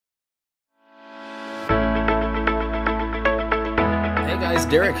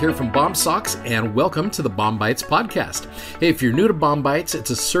guys, Derek here from BOM Socks, and welcome to the BOM-BITES podcast. Hey, if you're new to BOM-BITES,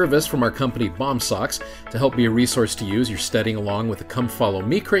 it's a service from our company BOM Socks to help be a resource to use. You're studying along with the Come Follow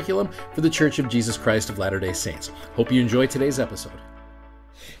Me curriculum for the Church of Jesus Christ of Latter-day Saints. Hope you enjoy today's episode.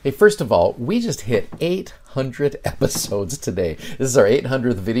 Hey, first of all, we just hit 800 episodes today. This is our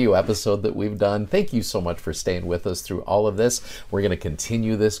 800th video episode that we've done. Thank you so much for staying with us through all of this. We're going to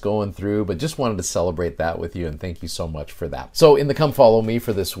continue this going through, but just wanted to celebrate that with you, and thank you so much for that. So in the Come Follow Me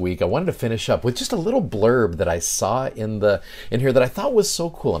for this week, I wanted to finish up with just a little blurb that I saw in here that I thought was so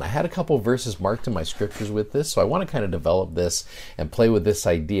cool, and I had a couple verses marked in my scriptures with this, so I want to kind of develop this and play with this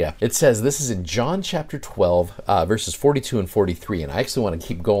idea. It says, this is in John chapter 12, verses 42 and 43, and I actually want to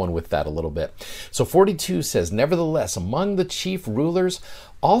keep going with that a little bit. So 42 says, nevertheless, among the chief rulers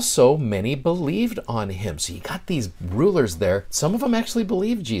also many believed on him. So you got these rulers there. Some of them actually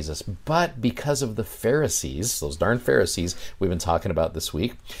believed Jesus, but because of the Pharisees, those darn Pharisees we've been talking about this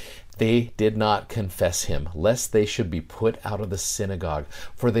week, they did not confess him, lest they should be put out of the synagogue,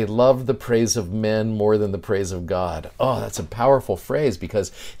 for they loved the praise of men more than the praise of God. Oh, that's a powerful phrase,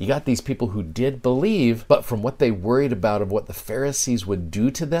 because you got these people who did believe, but from what they worried about of what the Pharisees would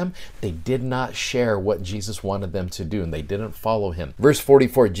do to them, they did not share what Jesus wanted them to do, and they didn't follow him. Verse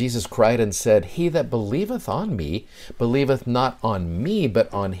 44, Jesus cried and said, he that believeth on me, believeth not on me,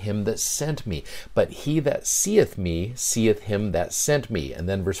 but on him that sent me. But he that seeth me, seeth him that sent me. And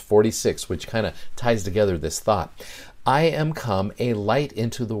then verse 46, which kind of ties together this thought. I am come a light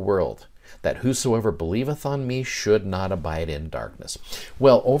into the world, that whosoever believeth on me should not abide in darkness.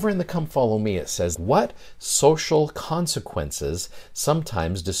 Well, over in the Come Follow Me, it says, what social consequences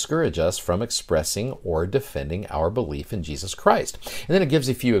sometimes discourage us from expressing or defending our belief in Jesus Christ? And then it gives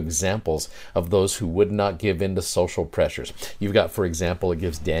a few examples of those who would not give in to social pressures. You've got, for example, it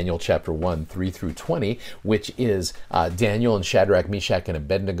gives Daniel chapter 1, 3 through 20, which is Daniel and Shadrach, Meshach, and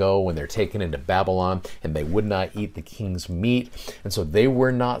Abednego when they're taken into Babylon, and they would not eat the king's meat. And so they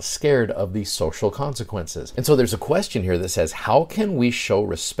were not scared of these social consequences. And so there's a question here that says, how can we show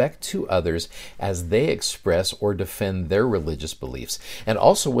respect to others as they express or defend their religious beliefs? And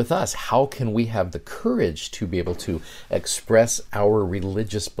also with us, how can we have the courage to be able to express our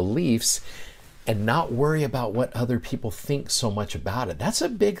religious beliefs and not worry about what other people think so much about it? That's a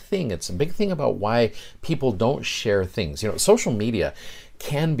big thing. It's a big thing about why people don't share things. You know, social media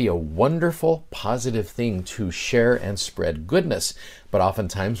can be a wonderful, positive thing to share and spread goodness, but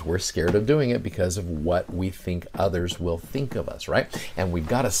oftentimes we're scared of doing it because of what we think others will think of us, right? And we've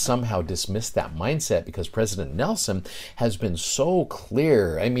got to somehow dismiss that mindset, because President Nelson has been so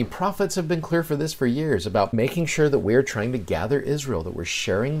clear. I mean, prophets have been clear for this for years, about making sure that we're trying to gather Israel, that we're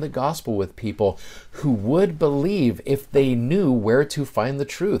sharing the gospel with people who would believe if they knew where to find the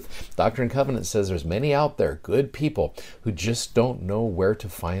truth. Doctrine and Covenant says there's many out there, good people, who just don't know where to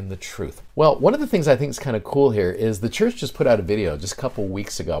find the truth. Well, one of the things I think is kind of cool here is the church just put out a video just a couple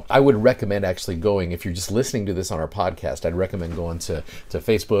weeks ago. I would recommend actually going, if you're just listening to this on our podcast, I'd recommend going to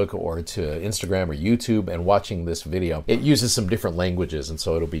Facebook or to Instagram or YouTube and watching this video. It uses some different languages, and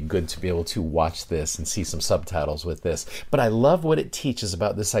so it'll be good to be able to watch this and see some subtitles with this. But I love what it teaches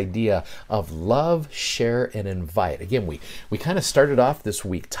about this idea of love, share, and invite. Again, we kind of started off this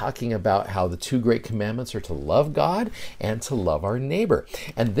week talking about how the two great commandments are to love God and to love our neighbor.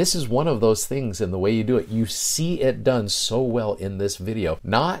 And this is one of those things, in the way you do it. You see it done so well in this video.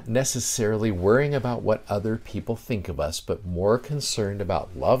 Not necessarily worrying about what other people think of us, but more concerned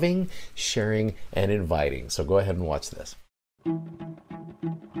about loving, sharing, and inviting. So go ahead and watch this.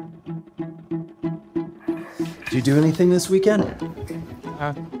 Did you do anything this weekend?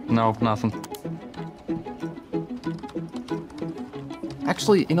 No, nothing.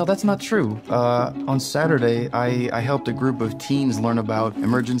 Actually, that's not true. On Saturday, I helped a group of teens learn about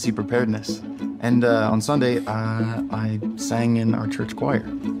emergency preparedness. And on Sunday, I sang in our church choir.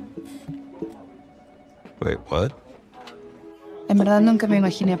 Wait, what? En verdad nunca me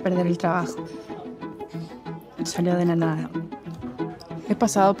imaginé perder el trabajo. Salió de la nada. He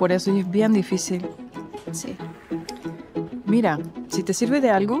pasado por eso y es bien difícil. Sí. Mira, si te sirve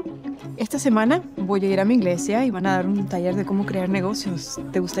de algo, esta semana voy a ir a mi iglesia y van a dar un taller de cómo crear negocios.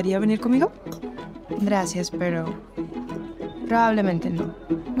 ¿Te gustaría venir conmigo? Gracias, pero probablemente no.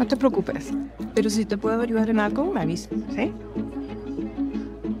 No te preocupes. Pero si te puedo ayudar en algo, me avisas, ¿sí?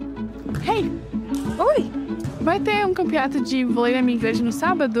 Hey! Oi! Vai ter campeonato de vôlei na minha igreja no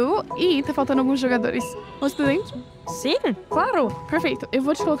sábado e tá faltando alguns jogadores. Você tá dentro? Sim, claro. Perfeito. Eu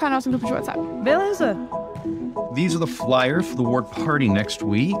vou te colocar no nosso grupo de WhatsApp. Beleza. These are the flyers for the ward party next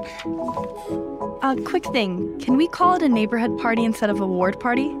week. Quick thing. Can we call it a neighborhood party instead of a ward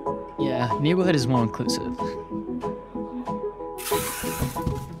party? Yeah, neighborhood is more inclusive.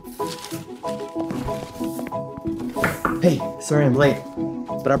 Hey, sorry I'm late,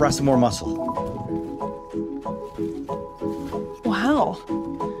 but I brought some more muscle. Wow.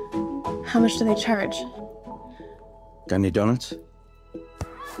 How much do they charge? Got any donuts?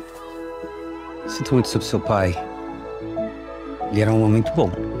 Sinto muito sobre seu pai. Ele era um homem muito bom.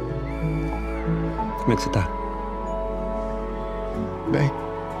 Como é que você tá? Bem.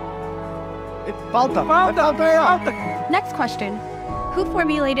 Next question. Who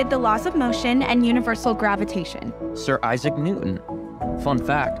formulated the laws of motion and universal gravitation? Sir Isaac Newton. Fun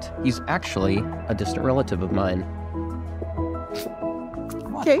fact, he's actually a distant relative of mine.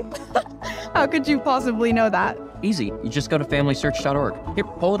 Okay. How could you possibly know that? Easy, you just go to familysearch.org. Here,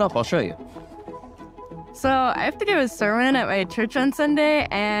 pull it up, I'll show you. So, I have to give a sermon at my church on Sunday,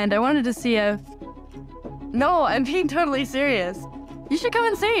 and I wanted to see if... No, I'm being totally serious. You should come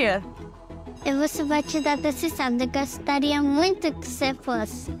and see it. E você vai te dar decisão. Gostaria muito que você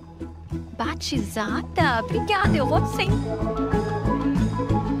fosse. Batizada? Obrigada, eu vou sim.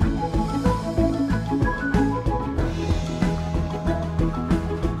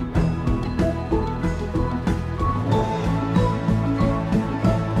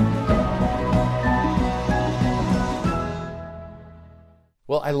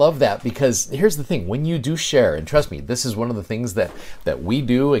 Well, I love that because here's the thing. When you do share, and trust me, this is one of the things that we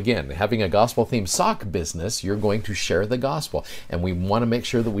do, again, having a gospel-themed sock business, you're going to share the gospel. And we want to make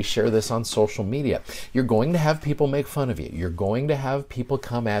sure that we share this on social media. You're going to have people make fun of you. You're going to have people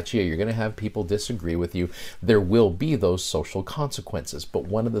come at you. You're going to have people disagree with you. There will be those social consequences. But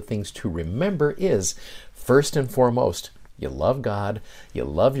one of the things to remember is, first and foremost, you love God, you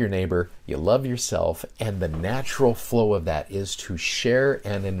love your neighbor, you love yourself, and the natural flow of that is to share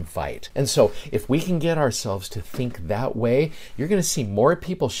and invite. And so if we can get ourselves to think that way, you're going to see more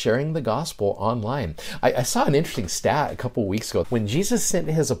people sharing the gospel online. I saw an interesting stat a couple weeks ago. When Jesus sent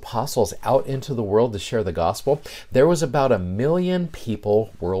his apostles out into the world to share the gospel, there was about 1 million people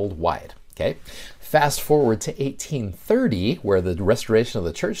worldwide. Okay? Fast forward to 1830, where the restoration of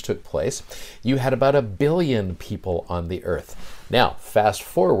the church took place, you had about 1 billion people on the earth. Now, fast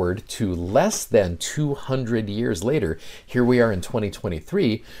forward to less than 200 years later, here we are in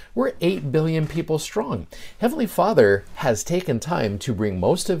 2023, we're 8 billion people strong. Heavenly Father has taken time to bring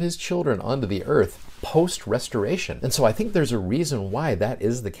most of his children onto the earth post-restoration. And so I think there's a reason why that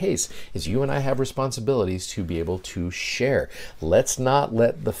is the case, is you and I have responsibilities to be able to share. Let's not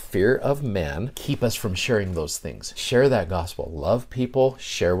let the fear of man keep us from sharing those things. Share that gospel. Love people,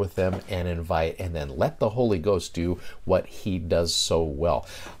 share with them, and invite, and then let the Holy Ghost do what he does so well.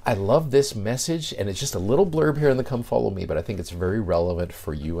 I love this message, and it's just a little blurb here in the Come Follow Me, but I think it's very relevant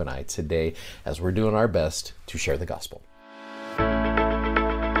for you and I today as we're doing our best to share the gospel.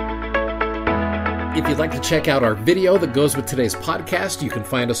 If you'd like to check out our video that goes with today's podcast, you can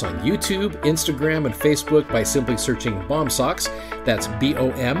find us on YouTube, Instagram, and Facebook by simply searching BOM Socks. That's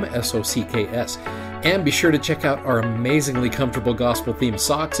BOMSOCKS. And be sure to check out our amazingly comfortable gospel-themed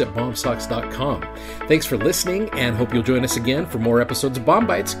socks at BOMSocks.com. Thanks for listening, and hope you'll join us again for more episodes of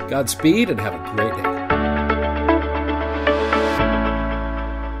BOM-BITES. Godspeed, and have a great day.